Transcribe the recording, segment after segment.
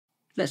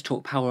Let's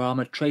talk power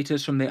armoured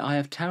traitors from the Eye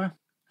of Terror,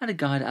 and a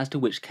guide as to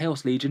which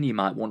Chaos Legion you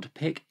might want to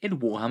pick in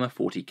Warhammer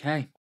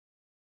 40K.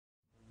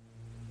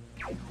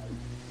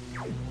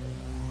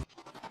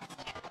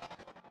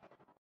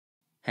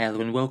 Hello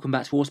and welcome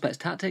back to Auspex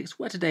Tactics,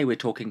 where today we're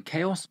talking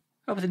Chaos.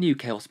 With the new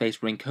Chaos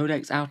Space Marine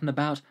Codex out and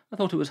about, I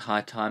thought it was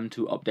high time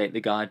to update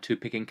the guide to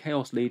picking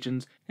Chaos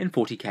Legions in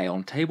 40k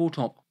on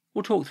tabletop.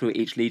 We'll talk through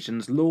each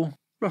Legion's lore,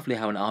 roughly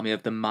how an army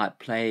of them might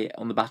play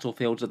on the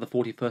battlefields of the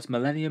 41st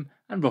millennium,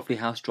 and roughly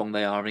how strong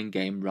they are in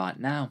game right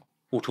now.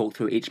 We'll talk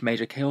through each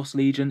major Chaos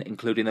Legion,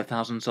 including the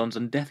Thousand Sons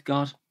and Death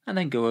Guard, and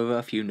then go over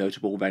a few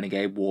notable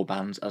Renegade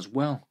Warbands as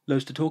well.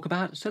 Loads to talk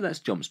about, so let's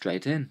jump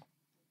straight in.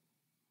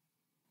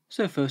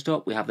 So first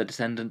up we have the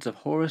descendants of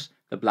Horus,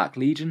 the Black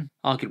Legion,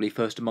 arguably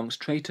first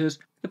amongst traitors,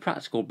 the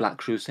practical Black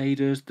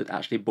Crusaders that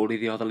actually bully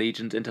the other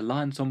legions into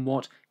line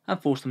somewhat and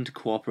force them to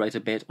cooperate a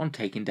bit on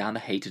taking down the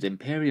hated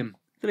Imperium.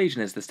 The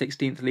Legion is the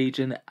 16th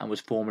Legion and was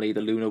formerly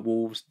the Lunar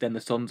Wolves, then the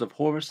Sons of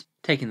Horus,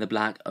 taking the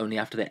black only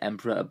after the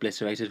Emperor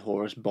obliterated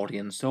Horus body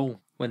and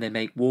soul. When they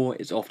make war,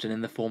 it's often in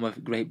the form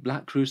of great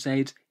Black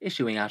Crusades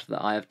issuing out of the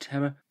Eye of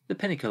Terror, the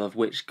pinnacle of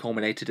which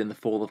culminated in the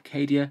fall of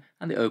Cadia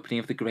and the opening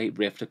of the Great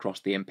Rift across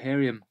the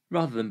Imperium.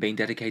 Rather than being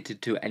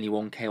dedicated to any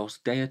one Chaos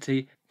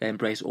deity, they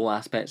embrace all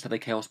aspects of the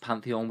Chaos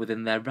pantheon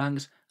within their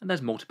ranks, and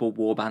there's multiple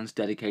warbands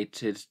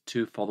dedicated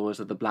to followers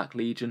of the Black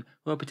Legion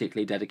who are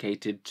particularly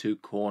dedicated to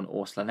Khorne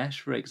or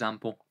Slaanesh, for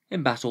example.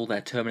 In battle,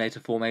 their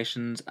Terminator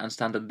formations and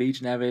standard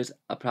legionaries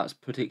are perhaps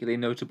particularly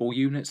notable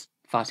units,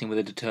 fighting with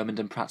a determined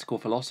and practical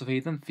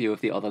philosophy that few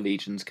of the other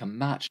legions can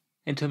match.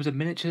 In terms of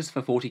miniatures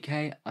for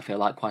 40k, I feel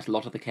like quite a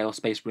lot of the Chaos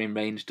Space Marine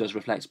range does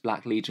reflect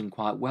Black Legion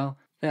quite well.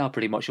 They are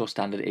pretty much your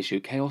standard issue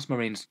Chaos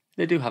Marines.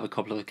 They do have a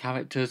couple of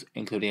characters,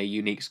 including a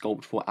unique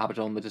sculpt for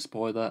Abaddon the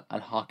Despoiler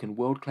and Harkon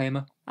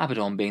Worldclaimer,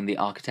 Abaddon being the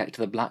architect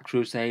of the Black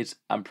Crusades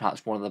and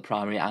perhaps one of the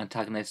primary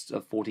antagonists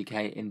of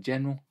 40k in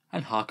general,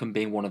 and Harkon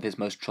being one of his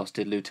most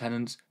trusted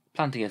lieutenants,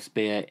 planting a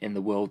spear in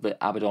the world that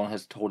Abaddon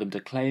has told him to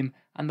claim,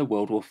 and the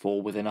world will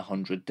fall within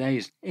 100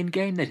 days. In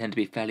game they tend to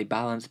be fairly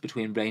balanced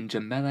between range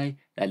and melee.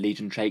 Their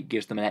Legion trait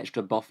gives them an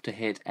extra buff to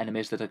hit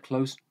enemies that are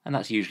close, and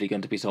that's usually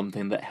going to be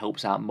something that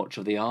helps out much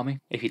of the army.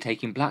 If you're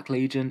taking Black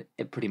Legion,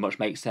 it pretty much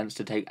makes sense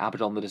to take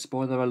Abaddon the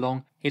Despoiler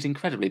along. He's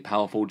incredibly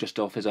powerful just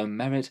off his own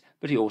merit,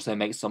 but he also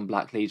makes some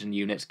Black Legion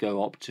units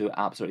go up to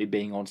absolutely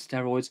being on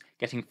steroids,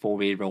 getting 4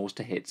 rerolls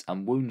to hits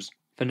and wounds.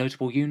 For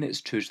notable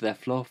units, true to their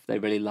fluff, they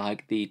really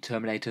like the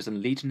Terminators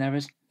and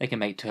Legionaries. They can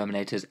make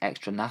Terminators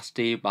extra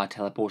nasty by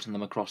teleporting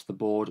them across the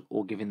board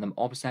or giving them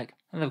obsec,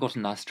 and they've got a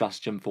nice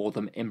stratagem for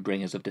them in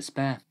Bringers of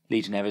Despair.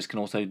 Legionaries can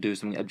also do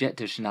some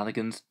objective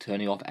shenanigans,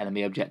 turning off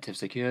enemy objective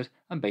secured,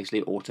 and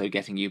basically auto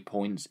getting you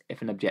points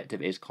if an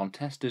objective is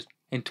contested.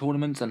 In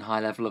tournaments and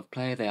high level of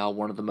play, they are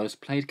one of the most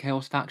played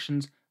Chaos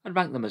factions. I'd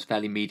rank them as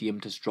fairly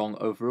medium to strong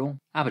overall.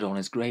 Abaddon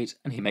is great,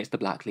 and he makes the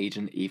Black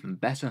Legion even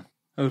better.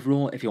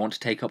 Overall, if you want to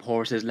take up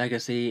Horus's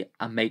legacy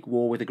and make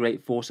war with a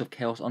great force of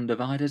Chaos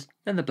Undivided,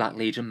 then the Black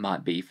Legion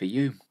might be for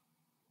you.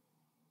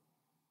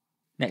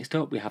 Next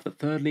up we have the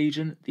 3rd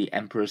Legion, the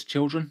Emperor's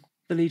Children,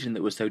 the legion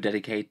that was so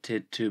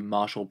dedicated to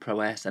martial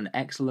prowess and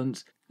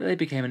excellence that they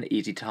became an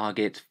easy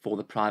target for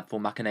the prideful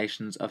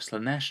machinations of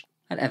Slaanesh,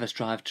 and ever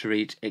strive to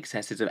reach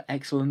excesses of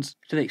excellence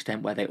to the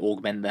extent where they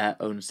augment their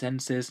own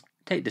senses,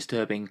 take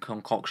disturbing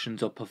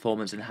concoctions of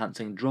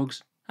performance-enhancing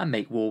drugs, and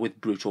make war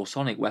with brutal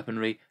sonic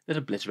weaponry that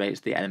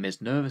obliterates the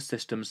enemy's nervous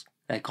systems.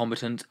 Their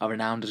combatants are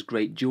renowned as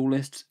great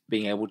duelists,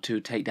 being able to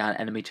take down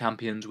enemy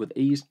champions with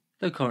ease,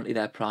 though currently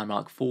their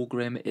Primarch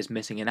Fulgrim is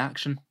missing in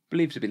action,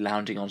 believed to be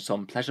lounging on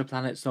some pleasure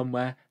planet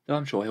somewhere, though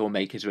I'm sure he will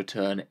make his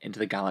return into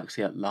the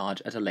galaxy at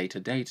large at a later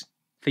date.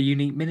 For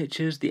unique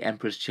miniatures, the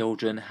Emperor's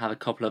Children have a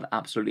couple of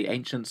absolutely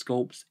ancient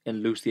sculpts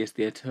in Lucius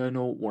the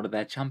Eternal, one of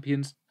their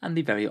champions, and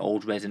the very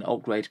old resin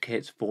upgrade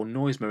kits for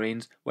Noise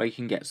Marines where you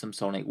can get some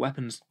sonic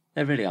weapons.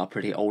 They really are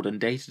pretty old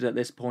and dated at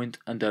this point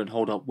and don't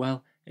hold up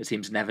well. It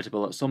seems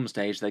inevitable at some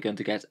stage they're going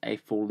to get a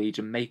full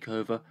Legion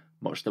makeover,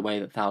 much the way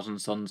that Thousand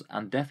Sons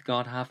and Death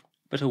Guard have,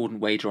 but I wouldn't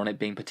wager on it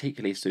being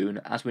particularly soon,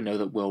 as we know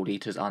that World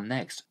Eaters are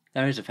next.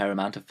 There is a fair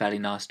amount of fairly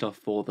nice stuff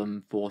for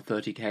them for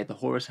 30k the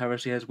Horus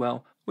Heresy as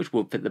well, which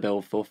would fit the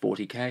bill for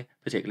 40k,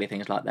 particularly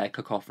things like their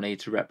cacophony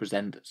to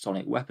represent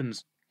sonic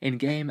weapons.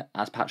 In-game,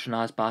 as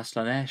patronised by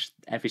Slaanesh,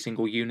 every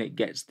single unit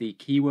gets the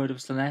keyword of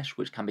Slaanesh,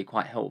 which can be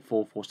quite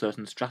helpful for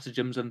certain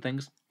stratagems and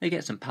things. They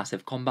get some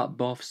passive combat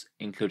buffs,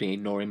 including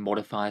ignoring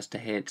modifiers to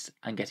hits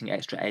and getting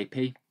extra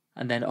AP,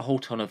 and then a whole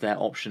ton of their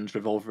options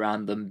revolve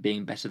around them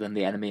being better than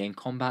the enemy in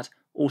combat,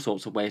 all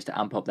sorts of ways to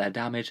amp up their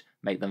damage,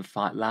 make them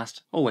fight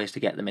last, or ways to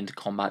get them into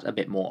combat a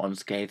bit more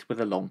unscathed with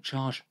a long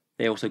charge.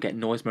 They also get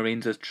Noise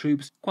Marines as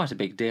troops, quite a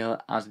big deal,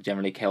 as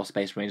generally Chaos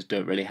Space Marines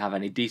don't really have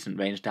any decent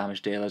range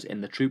damage dealers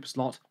in the troop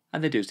slot,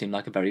 and they do seem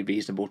like a very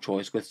reasonable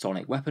choice with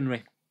sonic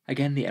weaponry.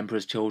 Again, the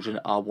Emperor's Children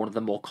are one of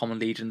the more common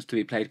legions to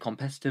be played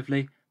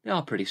competitively. They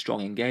are pretty strong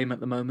in game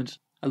at the moment.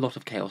 A lot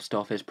of Chaos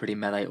stuff is pretty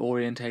melee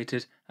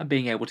orientated, and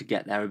being able to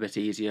get there a bit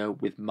easier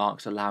with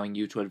marks allowing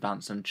you to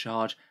advance and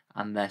charge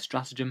and their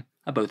stratagem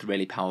are both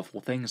really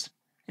powerful things.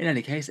 In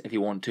any case, if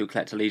you want to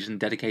collect a legion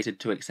dedicated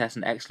to excess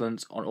and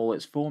excellence on all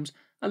its forms,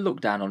 and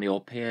look down on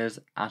your peers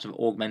out of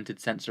augmented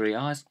sensory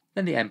eyes,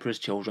 then the Emperor's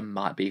Children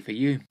might be for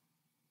you.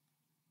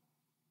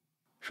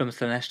 From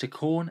Slanesh to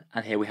Khorne,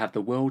 and here we have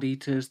the World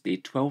Eaters, the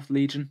 12th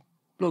Legion.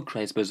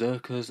 Blood-crazed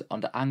berserkers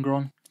under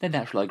Angron, their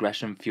natural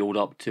aggression fueled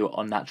up to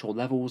unnatural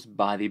levels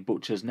by the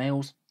Butcher's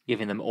Nails,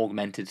 giving them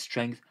augmented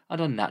strength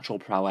and unnatural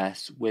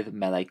prowess with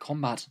melee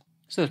combat.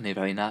 Certainly a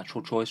very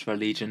natural choice for a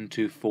legion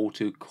to fall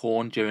to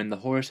Khorne during the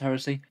Horus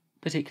Heresy,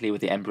 particularly with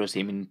the Emperor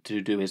seeming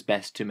to do his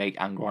best to make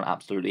Angron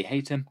absolutely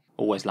hate him,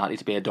 always likely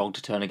to be a dog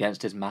to turn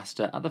against his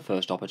master at the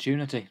first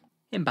opportunity.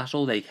 In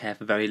battle, they care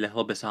for very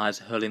little besides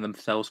hurling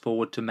themselves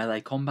forward to melee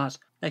combat.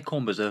 Their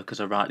Khorne berserkers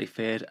are rightly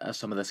feared as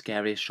some of the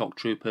scariest shock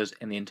troopers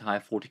in the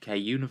entire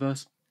 40k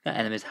universe. Their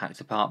enemies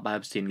hacked apart by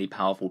obscenely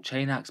powerful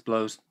chain axe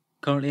blows.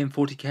 Currently in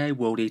 40k,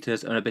 World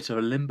Eaters are in a bit of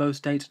a limbo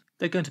state.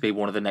 They're going to be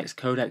one of the next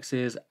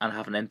codexes and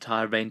have an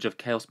entire range of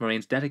Chaos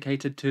Marines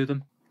dedicated to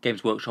them.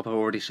 Games Workshop have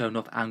already shown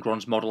off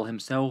Angron's model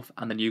himself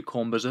and the new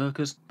Khorne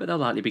berserkers, but they'll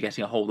likely be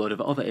getting a whole load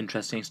of other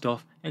interesting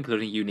stuff,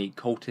 including unique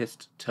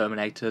cultists,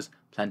 terminators,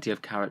 plenty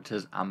of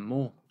characters and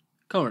more.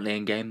 Currently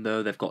in game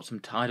though, they've got some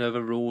tied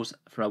over rules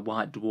from a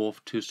White Dwarf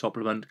to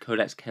supplement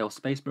Codex Chaos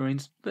Space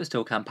Marines, but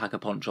still can pack a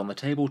punch on the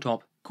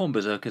tabletop. Khorne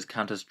berserkers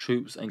count as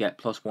troops and get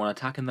 +1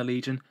 attack in the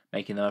Legion,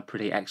 making them a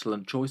pretty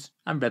excellent choice,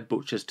 and Red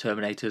Butcher's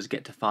Terminators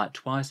get to fight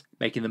twice,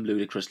 making them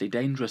ludicrously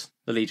dangerous.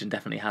 The Legion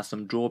definitely has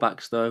some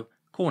drawbacks though.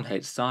 Khorne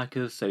hates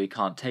Psykers, so you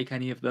can't take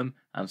any of them,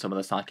 and some of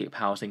the psychic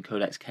powers in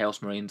Codex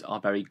Chaos Marines are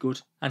very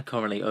good, and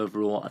currently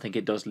overall I think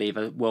it does leave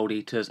World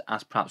Eaters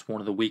as perhaps one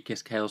of the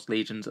weakest Chaos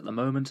Legions at the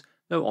moment,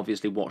 though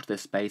obviously watch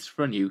this space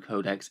for a new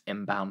Codex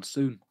inbound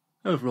soon.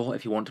 Overall,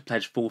 if you want to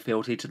pledge full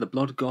fealty to the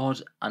Blood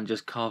God and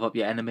just carve up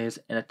your enemies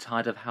in a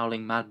tide of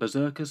howling mad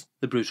berserkers,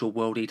 the brutal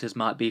World Eaters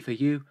might be for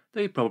you,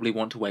 though you probably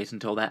want to wait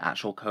until their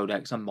actual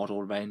Codex and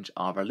model range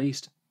are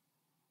released.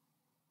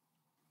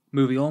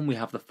 Moving on, we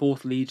have the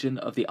 4th Legion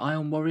of the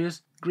Iron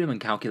Warriors, grim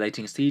and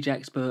calculating siege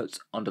experts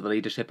under the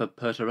leadership of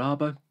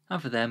Perturabo, and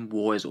for them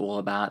war is all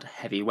about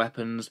heavy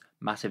weapons,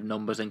 massive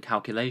numbers and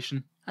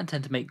calculation, and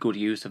tend to make good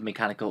use of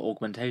mechanical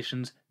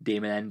augmentations,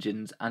 demon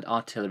engines and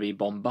artillery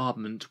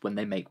bombardment when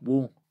they make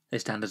war. They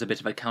stand as a bit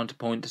of a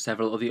counterpoint to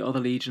several of the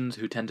other legions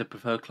who tend to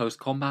prefer close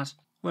combat,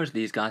 whereas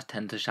these guys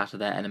tend to shatter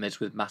their enemies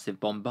with massive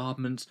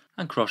bombardments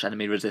and crush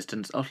enemy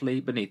resistance utterly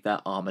beneath their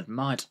armoured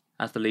might.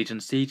 As the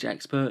Legion's siege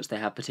experts, they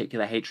have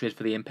particular hatred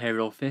for the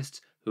Imperial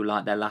Fists, who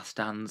like their last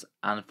stands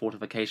and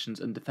fortifications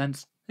and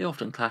defence. They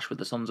often clash with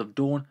the Sons of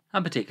Dawn,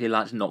 and particularly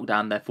like to knock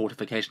down their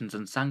fortifications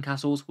and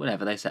sandcastles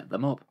whenever they set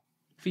them up.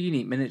 For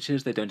unique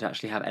miniatures, they don't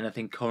actually have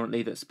anything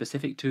currently that's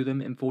specific to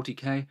them in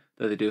 40k,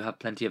 though they do have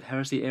plenty of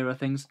Heresy era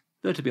things.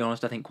 Though to be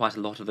honest, I think quite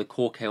a lot of the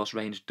core Chaos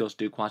range does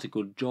do quite a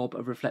good job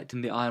of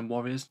reflecting the Iron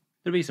Warriors.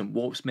 The recent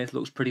Warpsmith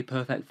looks pretty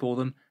perfect for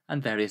them,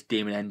 and various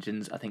demon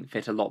engines I think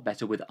fit a lot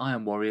better with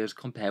Iron Warriors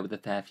compared with a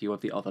fair few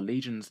of the other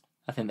legions.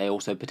 I think they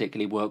also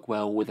particularly work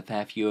well with a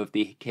fair few of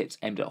the kits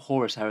aimed at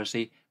Horus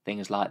Heresy,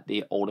 things like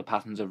the older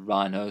patterns of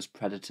Rhinos,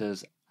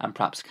 Predators, and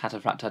perhaps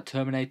Cataphracta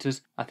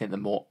Terminators. I think the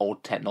more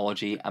old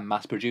technology and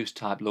mass-produced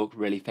type look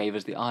really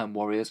favours the Iron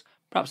Warriors,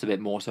 perhaps a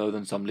bit more so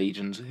than some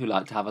legions who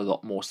like to have a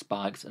lot more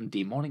spikes and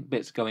demonic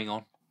bits going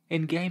on.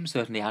 In game,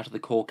 certainly out of the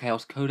core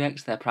Chaos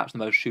Codex, they're perhaps the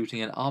most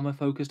shooting and armour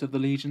focused of the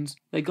legions.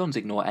 Their guns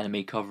ignore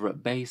enemy cover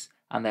at base,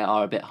 and they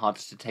are a bit harder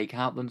to take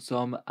out than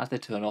some, as they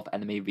turn off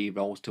enemy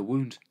rerolls to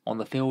wound. On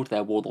the field,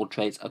 their warlord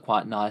traits are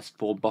quite nice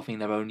for buffing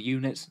their own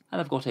units, and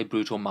have got a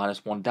brutal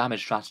 -1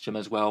 damage stratagem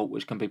as well,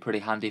 which can be pretty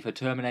handy for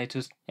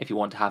Terminators. If you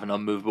want to have an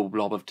unmovable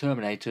blob of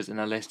Terminators in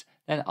a list,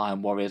 then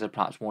Iron Warriors are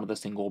perhaps one of the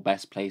single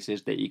best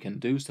places that you can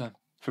do so.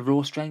 For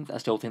raw strength, I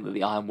still think that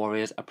the Iron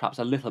Warriors are perhaps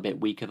a little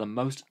bit weaker than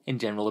most. In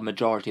general, the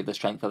majority of the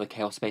strength of the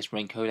Chaos Space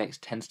Marine Codex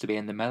tends to be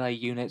in the melee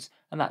units,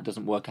 and that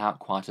doesn't work out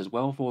quite as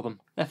well for them.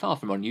 They're far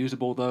from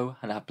unusable though,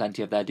 and have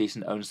plenty of their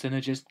decent own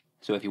synergies,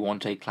 so if you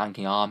want a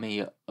clanking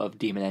army of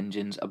demon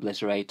engines,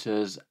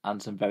 obliterators,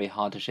 and some very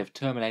hard to shift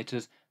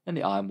Terminators, then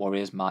the Iron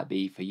Warriors might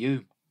be for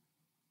you.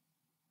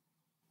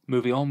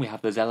 Moving on, we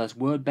have the Zealous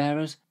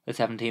Wordbearers, the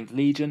 17th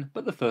Legion,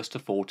 but the first to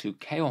fall to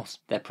Chaos.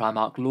 Their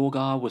Primarch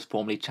Lorgar was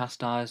formerly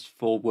chastised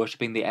for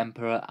worshipping the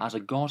Emperor as a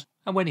god,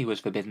 and when he was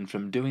forbidden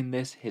from doing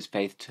this, his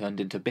faith turned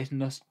into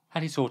bitterness,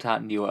 and he sought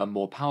out newer and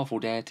more powerful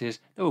deities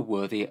that were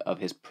worthy of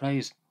his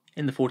praise.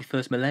 In the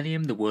 41st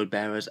millennium, the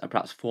Wordbearers are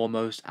perhaps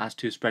foremost as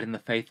to spreading the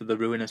faith of the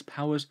ruinous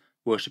powers,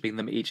 worshipping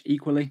them each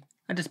equally,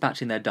 and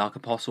dispatching their Dark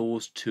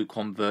Apostles to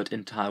convert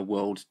entire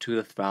worlds to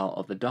the thrall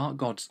of the Dark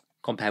Gods.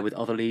 Compared with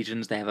other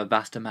legions, they have a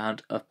vast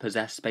amount of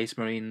possessed space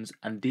marines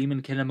and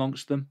demonkin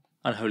amongst them.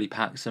 Unholy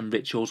pacts and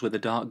rituals with the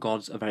dark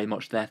gods are very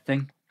much their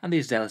thing, and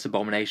these zealous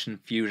abomination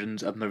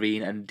fusions of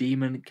marine and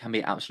demon can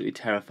be absolutely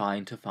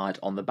terrifying to fight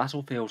on the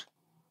battlefield.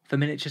 For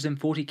miniatures in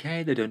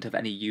 40k, they don't have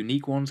any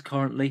unique ones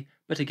currently,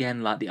 but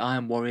again, like the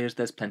Iron Warriors,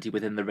 there's plenty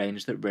within the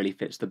range that really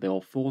fits the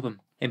bill for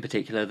them. In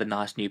particular, the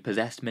nice new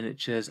possessed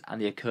miniatures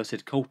and the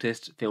accursed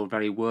cultists feel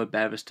very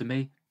Wordbearers to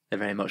me. They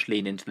very much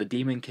lean into the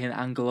demonkin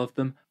angle of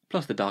them,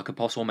 Plus the Dark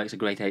Apostle makes a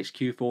great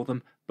HQ for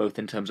them, both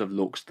in terms of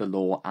looks, the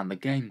lore and the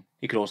game.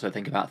 You could also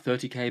think about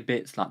 30k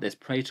bits like this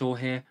Praetor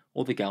here,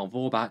 or the Gal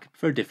Vorbak,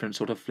 for a different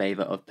sort of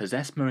flavour of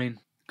Possessed Marine.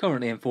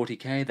 Currently in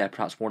 40k, they're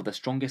perhaps one of the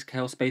strongest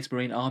Chaos Space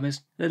Marine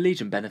armies. The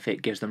Legion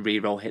benefit gives them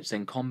reroll hits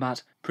in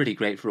combat, pretty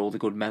great for all the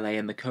good melee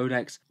in the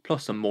Codex,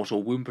 plus some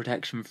mortal wound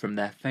protection from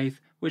their faith,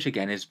 which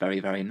again is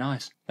very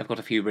nice. They've got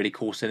a few really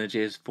cool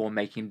synergies for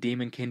making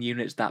Demonkin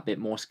units that bit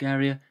more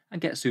scarier, and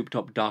get souped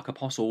up Dark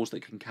Apostles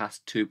that can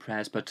cast 2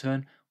 prayers per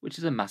turn, which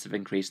is a massive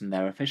increase in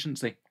their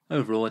efficiency.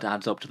 Overall, it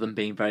adds up to them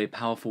being very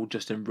powerful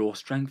just in raw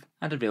strength,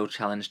 and a real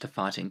challenge to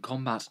fight in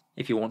combat.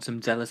 If you want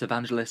some zealous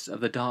evangelists of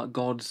the Dark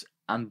Gods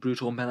and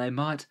brutal melee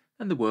might,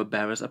 then the Word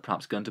Bearers are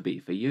perhaps going to be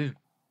for you.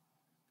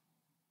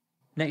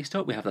 Next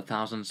up we have the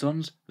Thousand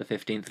Suns, the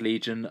 15th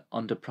Legion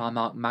under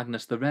Primarch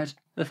Magnus the Red.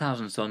 The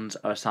Thousand Suns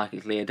are a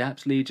psychically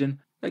adept legion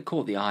that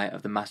caught the eye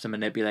of the master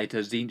manipulator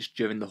Tzeentch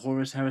during the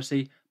Horus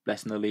Heresy,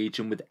 blessing the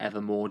legion with ever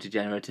more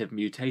degenerative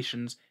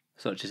mutations,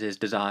 such as his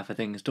desire for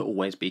things to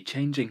always be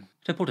changing.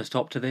 To put a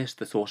stop to this,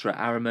 the sorcerer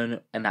Ahriman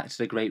enacted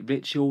a great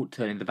ritual,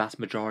 turning the vast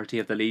majority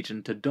of the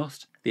legion to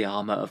dust, the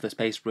armour of the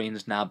Space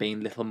Marines now being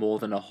little more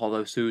than a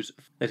hollow suit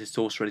that is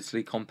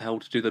sorcerously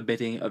compelled to do the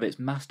bidding of its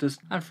masters,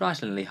 and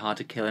frighteningly hard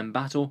to kill in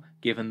battle,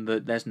 given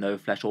that there's no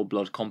flesh or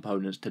blood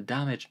components to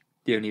damage.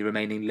 The only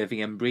remaining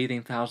living and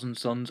breathing Thousand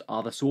Suns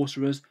are the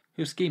sorcerers,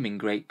 who scheme in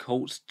great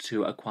cults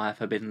to acquire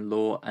forbidden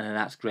lore and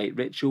enact great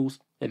rituals.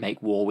 They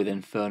make war with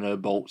inferno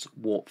bolts,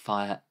 warp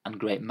fire, and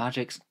great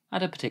magics,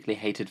 and are particularly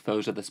hated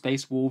foes of the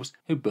Space Wolves,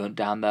 who burnt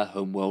down their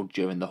homeworld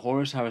during the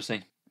Horus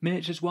Heresy.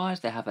 Miniatures wise,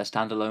 they have a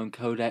standalone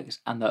codex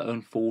and their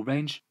own full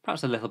range,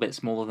 perhaps a little bit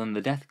smaller than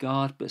the Death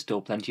Guard, but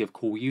still plenty of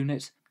cool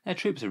units. Their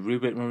troops are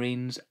Rubric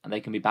Marines, and they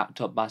can be backed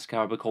up by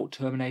Scarab Occult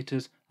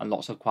Terminators, and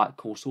lots of quite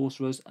cool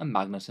sorcerers, and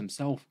Magnus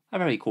himself. A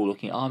very cool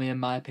looking army in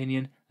my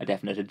opinion, a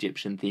definite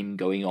Egyptian theme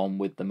going on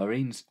with the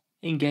Marines.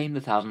 In game, the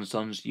Thousand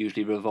Suns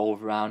usually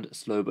revolve around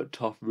slow but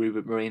tough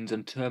Rubric Marines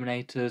and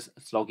Terminators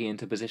slogging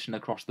into position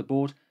across the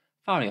board,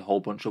 firing a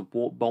whole bunch of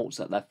warp bolts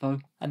at their foe,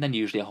 and then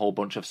usually a whole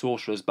bunch of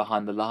sorcerers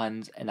behind the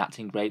lines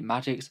enacting great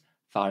magics,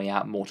 firing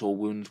out mortal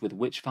wounds with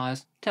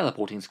witchfires,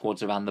 teleporting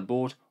squads around the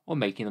board, or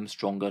making them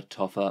stronger,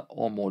 tougher,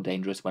 or more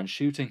dangerous when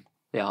shooting.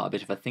 They are a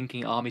bit of a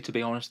thinking army, to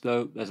be honest,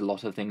 though. There's a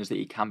lot of things that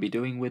you can be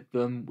doing with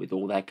them, with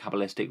all their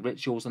Kabbalistic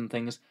rituals and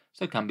things,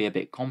 so it can be a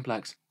bit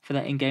complex. For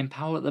their in-game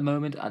power at the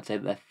moment, I'd say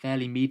that they're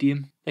fairly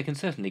medium. They can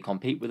certainly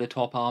compete with the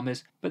top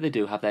armies, but they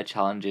do have their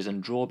challenges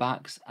and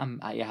drawbacks,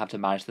 and you have to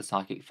manage the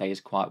psychic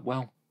phase quite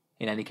well.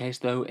 In any case,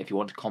 though, if you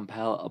want to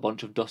compel a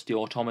bunch of dusty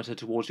automata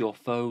towards your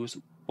foes,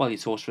 while your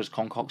sorcerers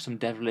concoct some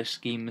devilish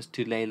schemes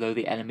to lay low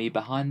the enemy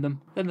behind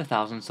them, then the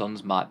Thousand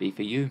Suns might be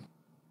for you.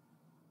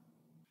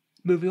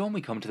 Moving on, we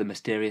come to the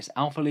mysterious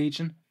Alpha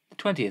Legion. The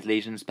 20th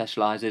Legion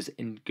specialises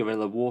in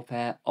guerrilla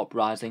warfare,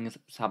 uprisings,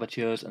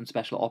 saboteurs and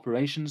special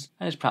operations,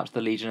 and is perhaps the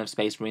Legion of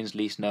Space Marines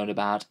least known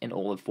about in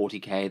all of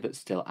 40k that's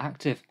still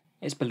active.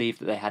 It's believed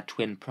that they had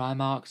twin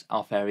Primarchs,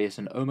 Alpharius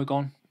and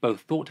Omegon,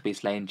 both thought to be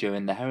slain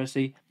during the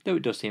heresy, though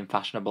it does seem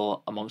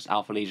fashionable amongst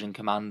Alpha Legion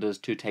commanders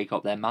to take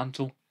up their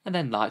mantle, and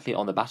then likely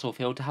on the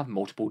battlefield to have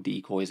multiple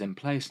decoys in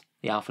place.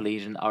 The Alpha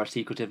Legion are a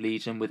secretive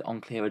legion with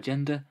unclear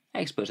agenda,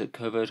 expert at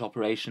covert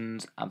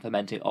operations and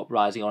fomenting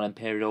uprising on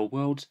Imperial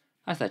worlds,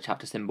 as their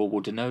chapter symbol will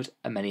denote,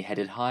 a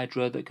many-headed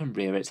hydra that can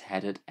rear its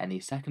head at any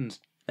second.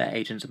 Their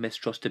agents are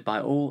mistrusted by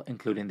all,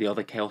 including the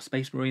other Chaos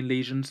Space Marine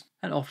legions,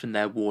 and often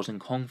their wars and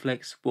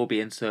conflicts will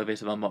be in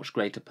service of a much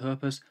greater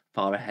purpose,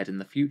 far ahead in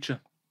the future.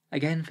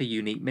 Again, for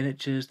unique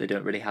miniatures, they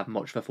don't really have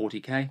much for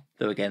 40k,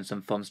 though again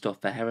some fun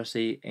stuff for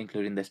Heresy,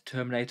 including this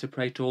Terminator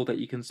Praetor that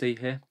you can see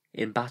here.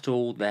 In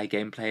battle, their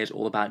gameplay is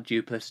all about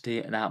duplicity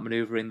and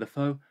outmaneuvering the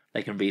foe.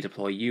 They can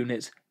redeploy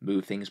units,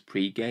 move things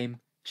pre-game,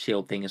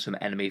 shield things from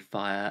enemy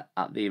fire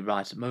at the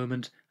right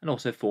moment, and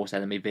also force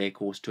enemy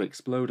vehicles to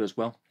explode as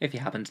well, if you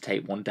happen to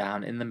take one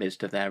down in the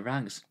midst of their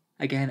ranks.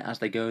 Again, as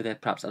they go, there's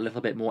perhaps a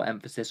little bit more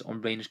emphasis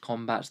on ranged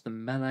combats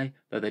than melee,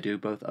 though they do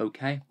both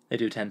okay. They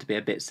do tend to be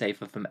a bit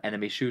safer from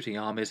enemy shooting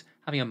armies,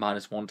 having a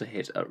 -1 to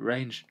hit at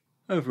range.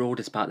 Overall,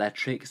 despite their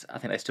tricks, I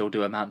think they still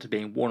do amount to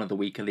being one of the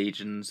weaker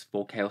legions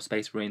for Chaos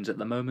Space Marines at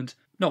the moment,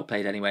 not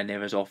played anywhere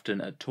near as often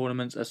at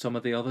tournaments as some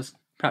of the others.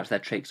 Perhaps their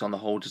tricks on the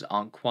whole just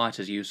aren't quite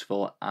as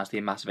useful as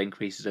the massive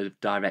increases of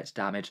direct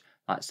damage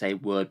like say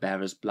Word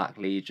Bearers, Black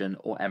Legion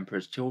or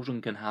Emperor's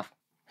Children can have.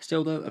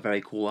 Still though, a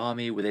very cool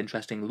army with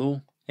interesting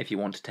lore. If you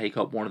want to take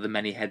up one of the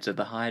many heads of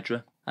the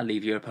Hydra and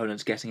leave your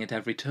opponents guessing at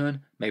every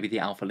turn, maybe the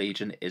Alpha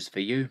Legion is for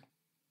you.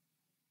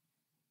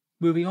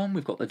 Moving on,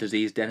 we've got the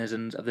diseased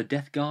denizens of the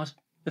Death Guard,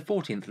 the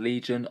 14th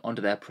Legion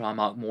under their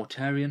Primarch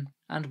Mortarion,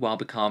 and while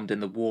becalmed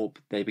in the warp,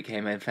 they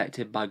became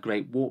infected by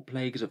great warp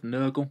plagues of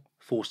Nurgle,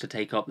 forced to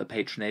take up the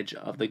patronage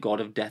of the god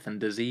of death and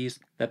disease,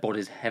 their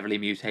bodies heavily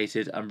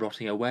mutated and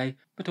rotting away,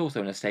 but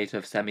also in a state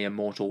of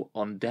semi-immortal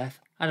undeath,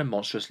 and are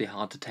monstrously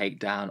hard to take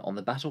down on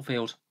the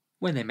battlefield.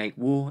 When they make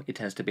war, it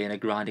tends to be in a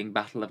grinding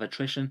battle of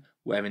attrition,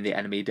 wearing the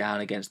enemy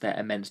down against their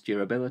immense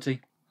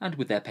durability. and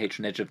with their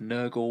patronage of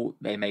Nurgle,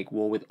 they make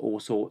war with all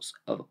sorts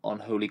of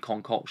unholy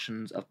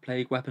concoctions of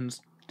plague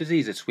weapons.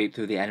 Diseases sweep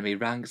through the enemy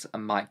ranks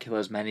and might kill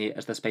as many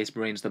as the Space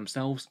Marines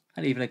themselves,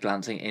 and even a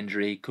glancing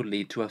injury could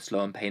lead to a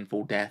slow and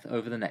painful death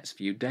over the next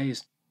few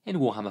days. In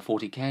Warhammer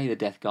 40K, the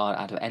Death Guard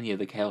out of any of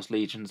the Chaos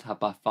Legions have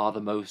by far the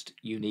most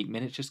unique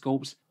miniature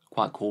sculpts,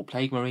 quite cool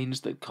Plague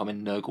Marines that come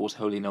in Nurgle's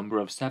holy number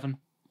of 7,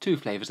 2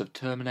 flavours of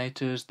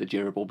Terminators, the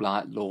durable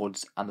Blight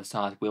Lords and the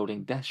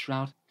scythe-wielding Death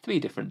Shroud, 3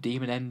 different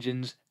Demon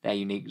Engines, their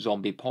unique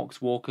zombie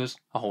Poxwalkers,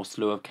 a whole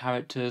slew of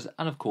characters,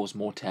 and of course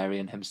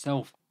Mortarion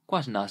himself.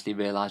 Quite a nicely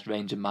realised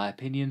range in my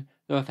opinion,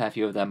 though a fair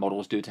few of their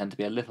models do tend to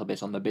be a little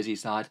bit on the busy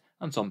side,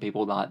 and some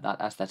people like that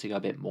aesthetic a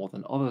bit more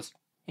than others.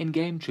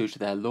 In-game, true to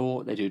their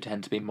lore, they do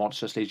tend to be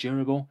monstrously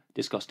durable.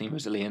 Disgusting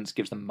resilience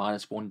gives them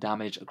 -1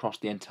 damage across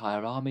the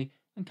entire army,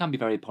 and can be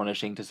very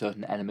punishing to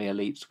certain enemy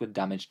elites with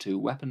damage 2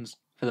 weapons.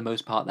 For the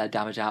most part, their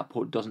damage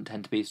output doesn't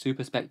tend to be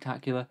super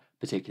spectacular,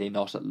 particularly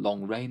not at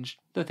long range,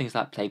 though things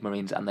like Plague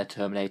Marines and their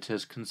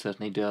Terminators can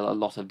certainly deal a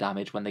lot of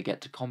damage when they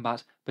get to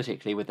combat,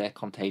 particularly with their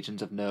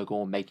contagions of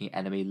Nurgle making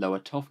enemy lower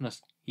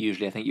toughness.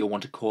 Usually I think you'll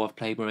want a core of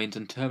Plague Marines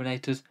and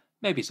Terminators,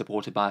 maybe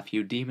supported by a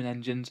few Demon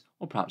Engines,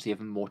 or perhaps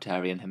even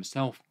Mortarion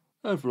himself.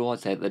 Overall, I'd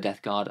say that the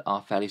Death Guard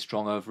are fairly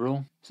strong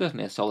overall.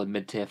 Certainly a solid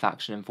mid-tier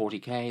faction in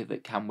 40k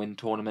that can win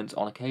tournaments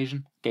on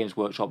occasion. Games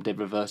Workshop did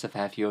reverse a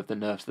fair few of the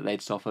nerfs that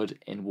they'd suffered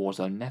in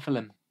Warzone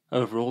Nephilim.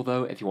 Overall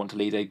though, if you want to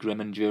lead a grim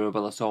and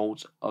durable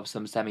assault of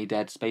some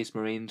semi-dead Space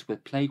Marines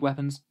with plague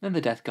weapons, then the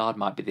Death Guard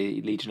might be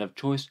the legion of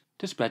choice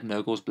to spread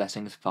Nurgle's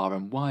blessings far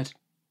and wide.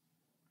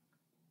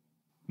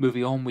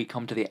 Moving on, we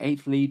come to the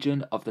 8th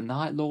Legion of the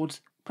Night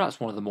Lords, perhaps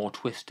one of the more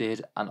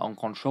twisted and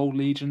uncontrolled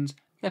legions.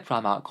 Their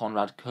Primarch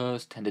Conrad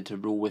Kurz tended to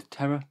rule with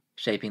terror,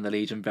 shaping the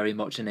Legion very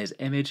much in his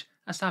image,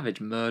 a savage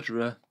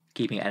murderer,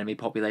 keeping enemy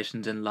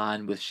populations in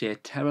line with sheer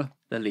terror,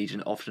 the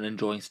Legion often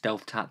enjoying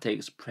stealth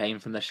tactics, preying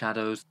from the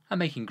shadows, and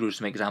making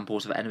gruesome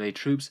examples of enemy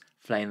troops,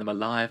 flaying them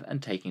alive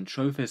and taking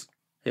trophies.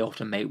 They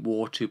often make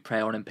war to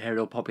prey on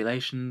Imperial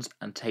populations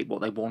and take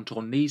what they want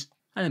or need,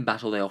 and in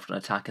battle they often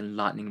attack in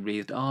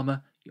lightning-wreathed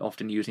armour,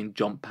 often using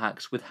jump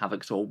packs with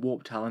Havoc's or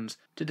Warp Talons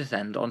to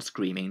descend on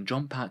screaming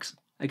jump packs.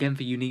 Again,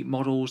 for unique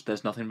models,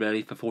 there's nothing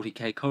really for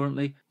 40k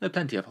currently. There are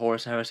plenty of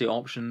Horus Heresy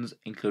options,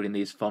 including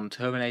these fun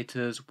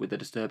Terminators with the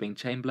disturbing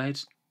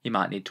chainblades. You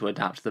might need to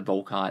adapt the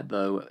Volkite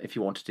though if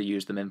you wanted to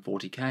use them in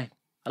 40k.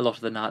 A lot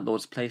of the Night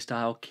Lord's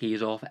playstyle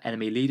keys off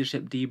enemy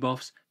leadership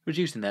debuffs,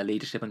 reducing their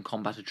leadership and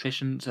combat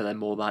attrition so they're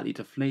more likely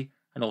to flee,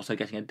 and also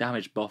getting a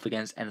damage buff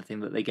against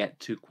anything that they get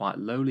to quite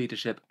low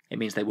leadership. It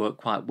means they work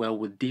quite well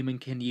with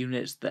Demonkin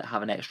units that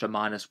have an extra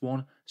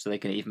 -1, so they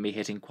can even be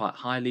hitting quite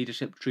high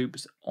leadership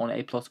troops on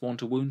a +1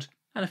 to wound.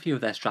 And a few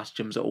of their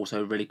stratagems are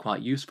also really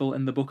quite useful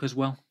in the book as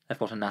well. They've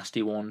got a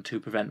nasty one to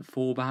prevent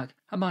fallback,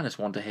 a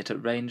 -1 to hit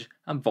at range,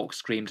 and Vox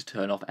Scream to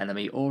turn off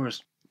enemy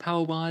auras.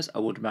 Power-wise, I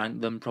would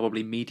rank them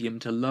probably medium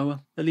to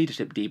lower. The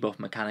leadership debuff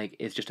mechanic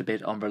is just a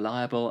bit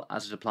unreliable,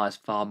 as it applies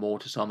far more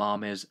to some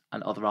armies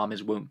and other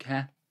armies won't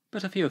care.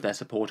 But a few of their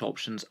support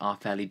options are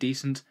fairly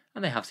decent,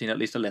 and they have seen at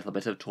least a little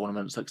bit of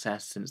tournament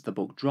success since the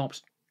book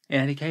dropped. In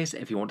any case,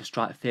 if you want to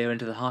strike fear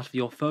into the heart of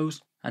your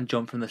foes, and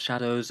jump from the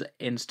shadows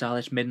in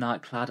stylish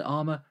midnight-clad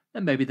armour,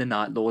 then maybe the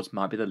Night Lords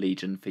might be the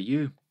legion for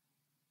you.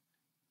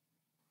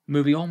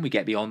 Moving on, we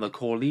get beyond the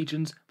core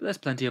legions, but there's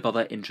plenty of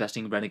other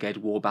interesting renegade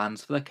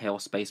warbands for the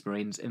Chaos Space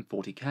Marines in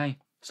 40k.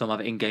 Some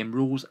have in-game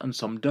rules and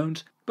some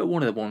don't, but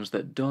one of the ones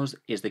that does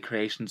is the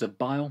creations of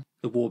Bile,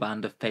 the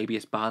warband of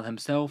Fabius Bile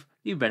himself,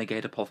 the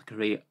renegade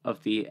apothecary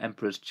of the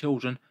Emperor's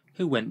children,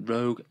 who went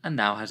rogue and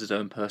now has his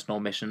own personal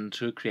mission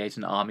to create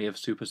an army of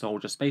super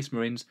soldier space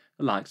marines,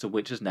 the likes of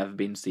which has never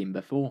been seen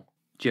before.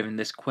 During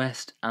this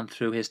quest, and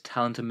through his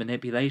talent and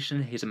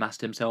manipulation, he's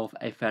amassed himself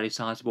a fairly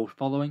sizable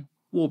following,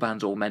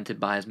 warbands augmented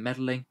by his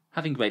meddling,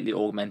 having greatly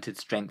augmented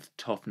strength,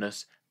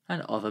 toughness,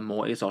 and other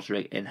more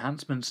exotic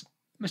enhancements.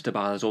 Mr.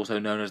 Bile is also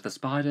known as the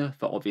Spider,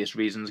 for obvious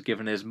reasons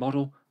given his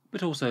model,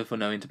 but also for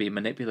knowing to be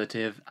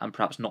manipulative and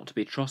perhaps not to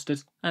be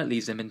trusted, and it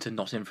leads him into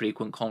not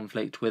infrequent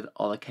conflict with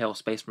other Chaos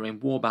Space Marine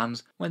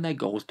warbands when their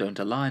goals don't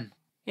align.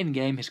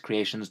 In-game, his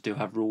creations do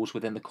have rules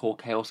within the core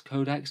Chaos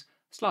Codex,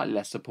 slightly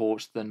less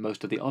support than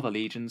most of the other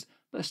legions,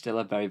 but still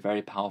a very,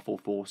 very powerful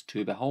force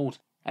to behold.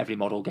 Every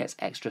model gets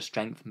extra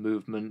strength,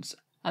 movements,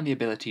 and the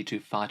ability to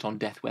fight on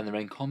death when they're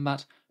in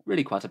combat.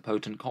 Really quite a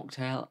potent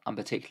cocktail, and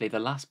particularly the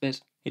last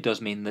bit. It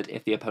does mean that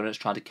if the opponent's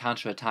trying to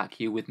counter-attack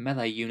you with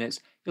melee units,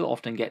 you'll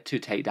often get to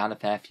take down a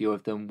fair few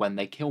of them when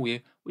they kill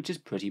you, which is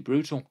pretty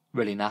brutal.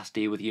 Really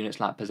nasty with units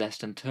like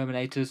Possessed and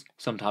Terminators.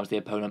 Sometimes the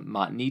opponent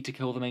might need to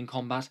kill them in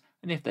combat,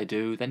 and if they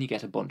do, then you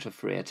get a bunch of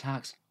free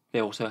attacks. They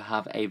also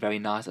have a very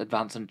nice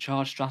advance and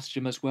charge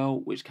stratagem as well,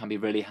 which can be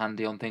really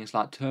handy on things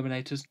like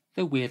Terminators,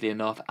 though weirdly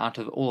enough, out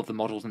of all of the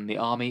models in the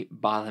army,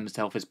 Bile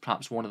himself is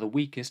perhaps one of the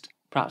weakest,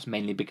 perhaps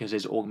mainly because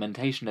his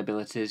augmentation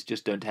abilities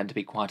just don't tend to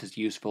be quite as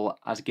useful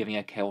as giving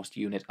a Chaos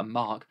unit a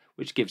mark,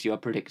 which gives you a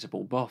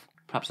predictable buff.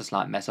 Perhaps a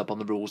slight mess up on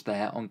the rules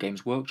there on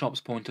Games Workshop's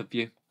point of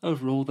view.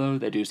 Overall though,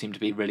 they do seem to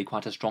be really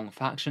quite a strong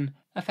faction,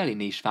 a fairly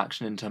niche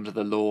faction in terms of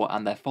the lore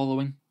and their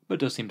following. but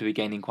does seem to be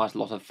gaining quite a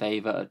lot of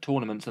favour at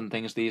tournaments and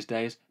things these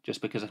days,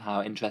 just because of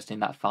how interesting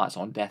that fights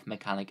on death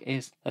mechanic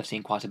is. They've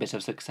seen quite a bit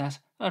of success,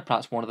 and are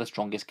perhaps one of the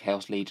strongest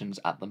Chaos Legions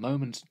at the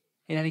moment.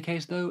 In any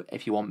case though,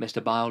 if you want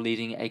Mr. Bile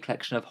leading a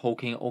collection of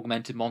hulking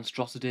augmented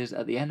monstrosities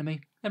at the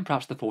enemy, then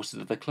perhaps the forces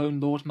of the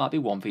Clone Lord might be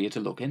one for you to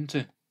look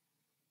into.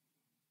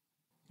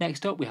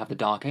 Next up we have the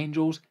Dark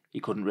Angels. You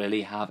couldn't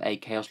really have a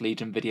Chaos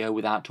Legion video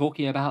without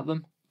talking about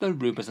them. Though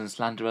rumours and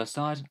slander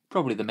aside,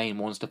 probably the main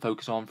ones to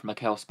focus on from a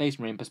Chaos Space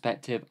Marine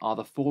perspective are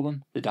the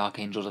Fallen, the Dark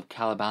Angels of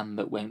Caliban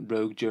that went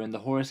rogue during the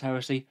Horus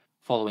Heresy,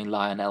 following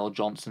Lionel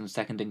Johnson's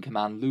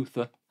second-in-command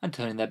Luther, and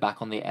turning their back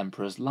on the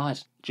Emperor's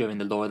Light. During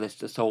the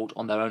Loyalist assault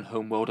on their own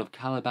homeworld of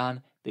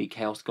Caliban, the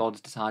Chaos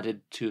Gods decided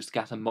to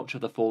scatter much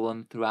of the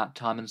Fallen throughout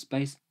time and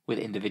space, with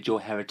individual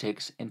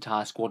heretics,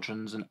 entire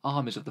squadrons and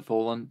armies of the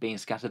Fallen being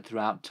scattered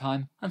throughout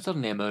time, and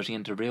suddenly emerging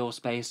into real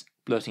space,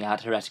 blurting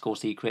out heretical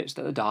secrets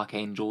that the Dark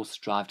Angels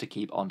strive to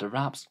keep under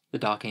wraps. The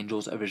Dark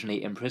Angels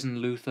originally imprisoned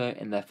Luther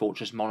in their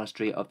fortress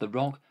monastery of the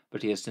Rock,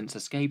 but he has since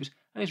escaped,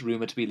 and is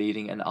rumoured to be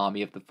leading an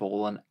army of the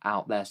Fallen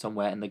out there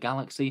somewhere in the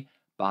galaxy,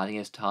 biding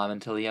his time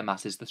until he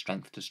amasses the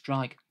strength to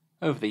strike.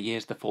 Over the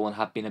years, the Fallen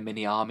have been a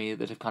mini-army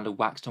that have kind of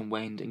waxed and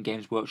waned in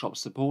Games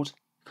Workshop's support.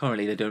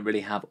 Currently, they don't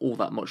really have all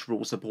that much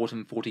rule support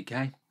in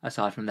 40k,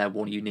 aside from their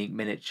one unique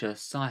miniature,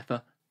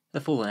 Cypher, the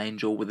Fallen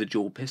Angel with the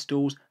dual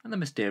pistols and the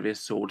mysterious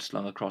sword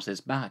slung across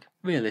his back.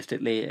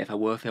 Realistically, if I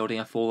were fielding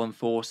a Fallen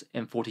force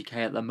in 40k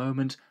at the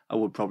moment, I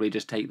would probably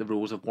just take the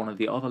rules of one of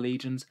the other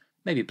legions.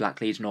 Maybe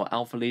Black Legion or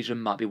Alpha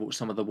Legion might be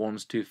some of the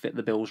ones to fit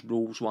the bills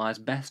rules-wise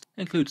best,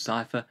 include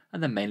Cypher,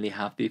 and then mainly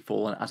have the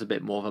Fallen as a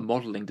bit more of a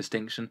modelling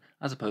distinction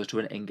as opposed to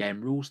an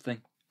in-game rules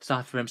thing.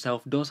 Cypher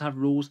himself does have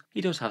rules,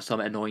 he does have some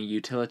annoying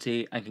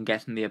utility and can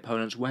get in the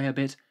opponent's way a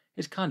bit.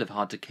 It's kind of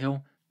hard to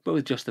kill, but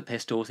with just the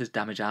pistols his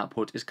damage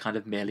output is kind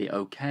of merely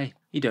okay.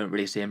 You don't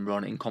really see him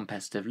run in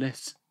competitive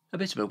lists. A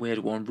bit of a weird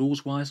one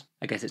rules-wise.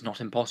 I guess it's not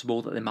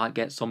impossible that they might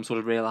get some sort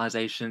of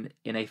realisation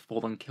in a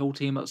Fallen kill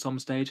team at some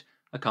stage.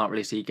 I can't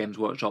really see Games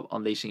Workshop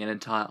unleashing an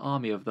entire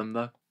army of them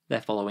though.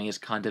 Their following is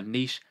kind of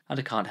niche, and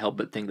I can't help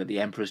but think that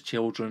the Emperor's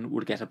Children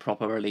would get a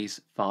proper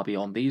release far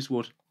beyond these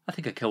would. I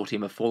think a kill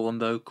team of Fallen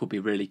though could be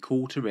really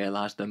cool to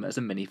realise them as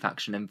a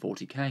mini-faction in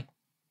 40k.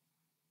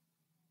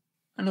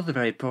 Another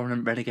very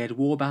prominent Renegade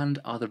warband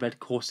are the Red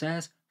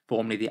Corsairs,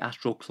 formerly the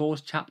Astral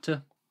Claws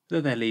chapter. Though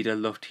their leader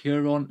Luft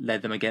Huron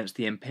led them against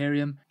the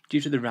Imperium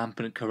due to the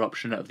rampant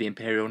corruption of the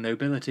Imperial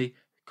nobility,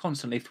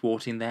 constantly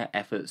thwarting their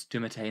efforts to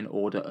maintain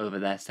order over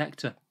their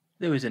sector.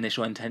 Though his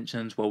initial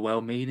intentions were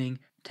well-meaning,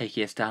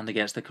 taking a stand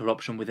against the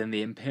corruption within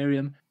the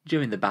Imperium,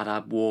 during the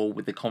Badab War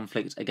with the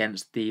conflict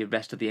against the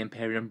rest of the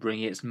Imperium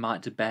bringing its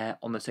might to bear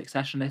on the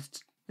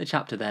Successionists, the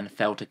chapter then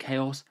fell to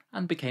chaos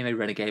and became a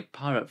renegade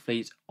pirate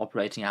fleet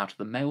operating out of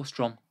the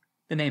Maelstrom.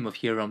 The name of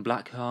Huron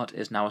Blackheart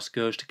is now a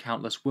scourge to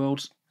countless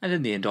worlds, and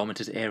in the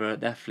Indomitors era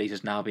their fleet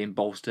has now been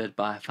bolstered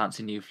by a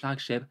fancy new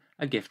flagship,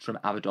 a gift from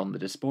Abaddon the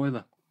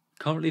Despoiler.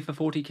 Currently for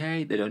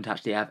 40k, they don't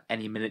actually have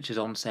any miniatures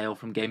on sale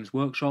from Games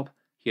Workshop.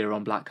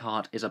 Huron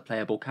Blackheart is a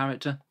playable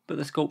character, but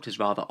the sculpt is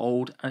rather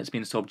old and it's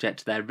been subject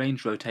to their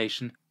range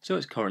rotation, so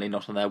it's currently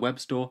not on their web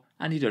store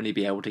and you'd only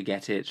be able to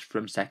get it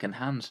from second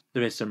hand.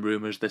 There is some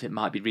rumours that it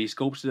might be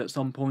resculpted at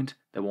some point.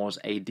 There was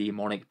a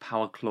demonic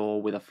power claw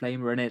with a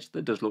flamer in it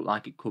that does look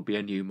like it could be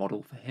a new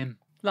model for him.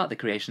 Like the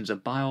creations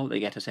of Bile, they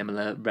get a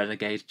similar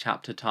Renegade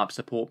chapter type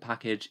support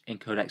package in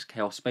Codex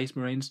Chaos Space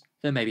Marines,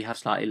 though maybe have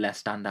slightly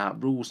less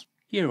standout rules.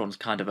 Huron's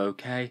kind of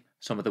okay,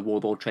 some of the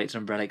Warlord traits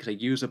and relics are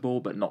usable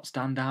but not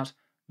standout.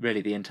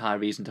 Really the entire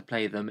reason to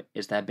play them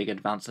is their big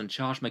advance and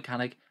charge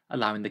mechanic,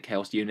 allowing the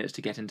Chaos units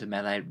to get into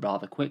melee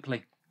rather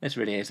quickly. This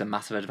really is a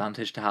massive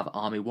advantage to have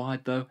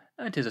army-wide though,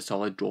 and it is a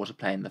solid draw to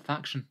play in the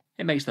faction.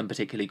 It makes them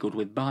particularly good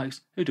with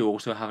bikes, who do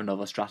also have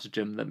another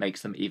stratagem that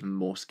makes them even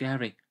more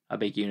scary. A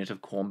big unit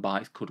of corn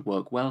bikes could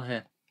work well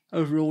here.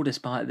 Overall,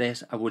 despite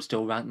this, I would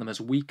still rank them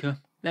as weaker.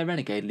 Their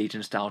Renegade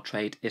Legion style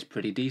trait is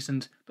pretty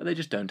decent, but they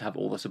just don't have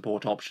all the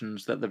support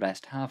options that the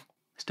rest have.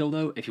 Still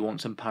though, if you want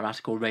some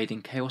piratical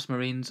raiding Chaos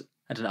Marines,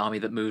 and an army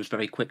that moves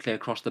very quickly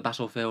across the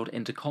battlefield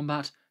into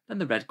combat, then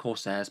the Red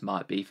Corsairs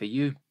might be for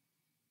you.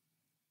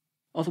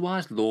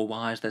 Otherwise,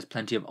 lore-wise, there's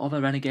plenty of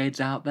other renegades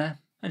out there,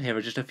 and here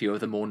are just a few of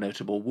the more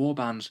notable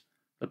warbands.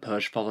 The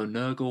Purge follow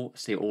Nurgle,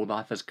 see all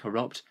life as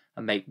corrupt,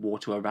 and make war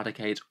to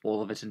eradicate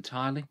all of it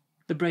entirely.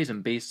 The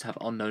Brazen Beasts have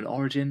unknown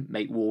origin,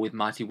 make war with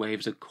mighty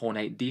waves of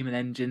cornate demon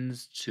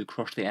engines to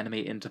crush the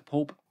enemy into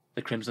pulp.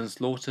 The Crimson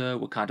Slaughter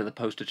were kind of the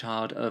poster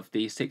child of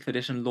the 6th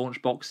edition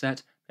launch box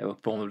set. They were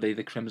formerly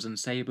the Crimson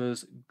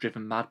Sabres,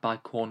 driven mad by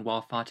corn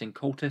while fighting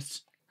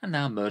cultists, and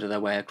now murder their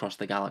way across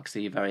the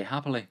galaxy very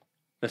happily.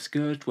 The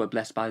Scourged were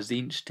blessed by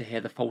Tzeentch to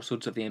hear the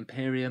falsehoods of the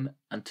Imperium,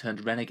 and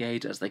turned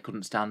renegade as they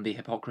couldn't stand the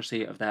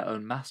hypocrisy of their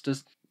own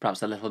masters.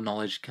 Perhaps a little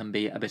knowledge can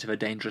be a bit of a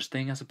dangerous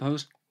thing, I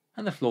suppose.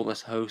 And the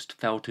Flawless Host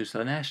fell to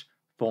Slaanesh.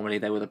 Formerly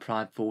they were the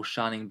prideful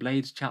Shining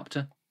Blades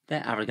chapter.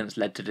 Their arrogance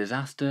led to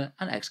disaster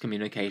and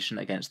excommunication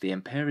against the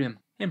Imperium.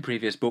 In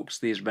previous books,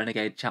 these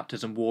renegade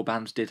chapters and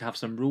warbands did have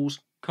some rules.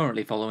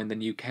 Currently following the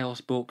new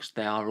Chaos books,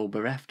 they are all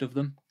bereft of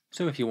them.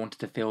 So if you wanted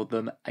to field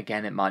them,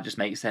 again it might just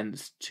make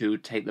sense to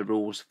take the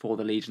rules for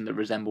the legion that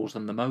resembles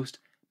them the most,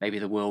 maybe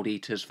the World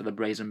Eaters for the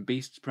Brazen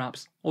Beasts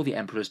perhaps, or the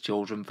Emperor's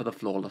Children for the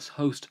Flawless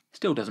Host.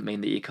 Still doesn't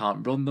mean that you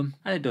can't run them,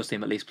 and it does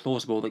seem at least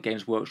plausible that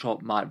Games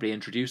Workshop might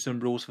reintroduce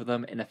some rules for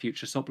them in a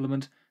future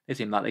supplement. They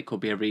seem like they could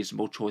be a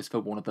reasonable choice for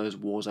one of those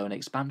Warzone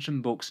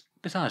expansion books.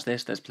 Besides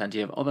this, there's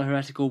plenty of other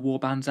heretical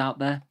warbands out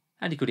there,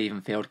 and you could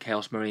even field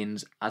Chaos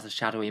Marines as a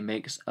shadowy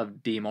mix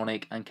of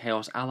demonic and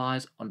chaos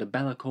allies under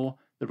Be'lakor.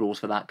 The rules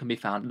for that can be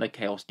found in the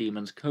Chaos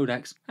Demons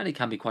Codex, and it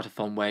can be quite a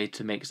fun way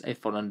to mix a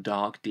fun and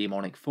dark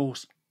demonic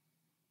force.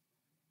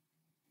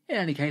 In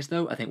any case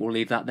though, I think we'll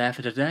leave that there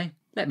for today.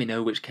 Let me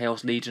know which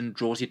Chaos Legion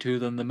draws you to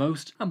them the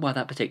most, and why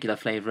that particular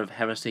flavour of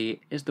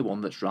heresy is the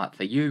one that's right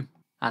for you.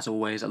 As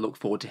always, I look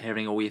forward to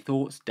hearing all your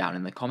thoughts down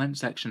in the comments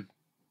section.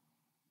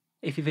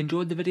 If you've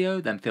enjoyed the video,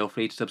 then feel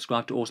free to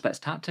subscribe to Auspex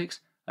Tactics.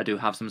 I do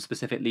have some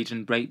specific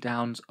Legion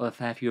breakdowns of a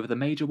fair few of the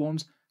major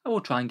ones. I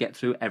will try and get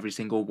through every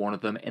single one of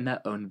them in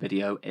their own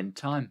video in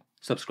time.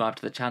 Subscribe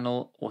to the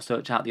channel or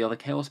search out the other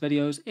Chaos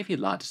videos if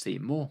you'd like to see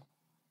more.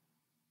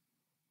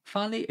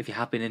 Finally, if you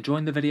have been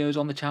enjoying the videos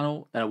on the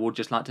channel, then I would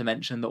just like to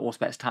mention that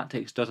Auspex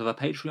Tactics does have a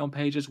Patreon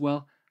page as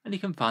well, and you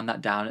can find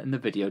that down in the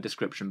video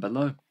description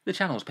below. The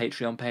channel's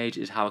Patreon page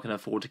is how I can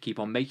afford to keep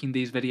on making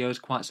these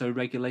videos quite so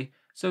regularly,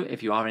 so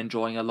if you are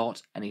enjoying a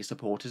lot, any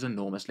support is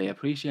enormously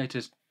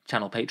appreciated.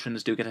 Channel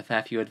patrons do get a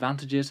fair few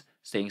advantages,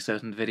 seeing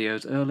certain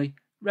videos early,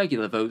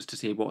 regular votes to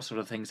see what sort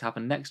of things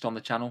happen next on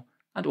the channel,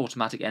 and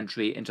automatic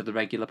entry into the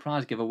regular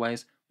prize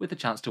giveaways with a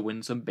chance to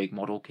win some big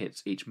model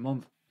kits each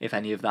month. If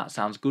any of that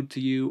sounds good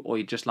to you, or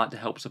you'd just like to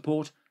help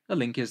support, the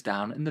link is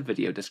down in the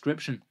video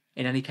description.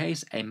 In any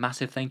case, a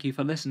massive thank you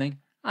for listening,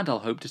 and I'll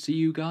hope to see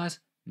you guys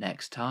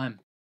next time.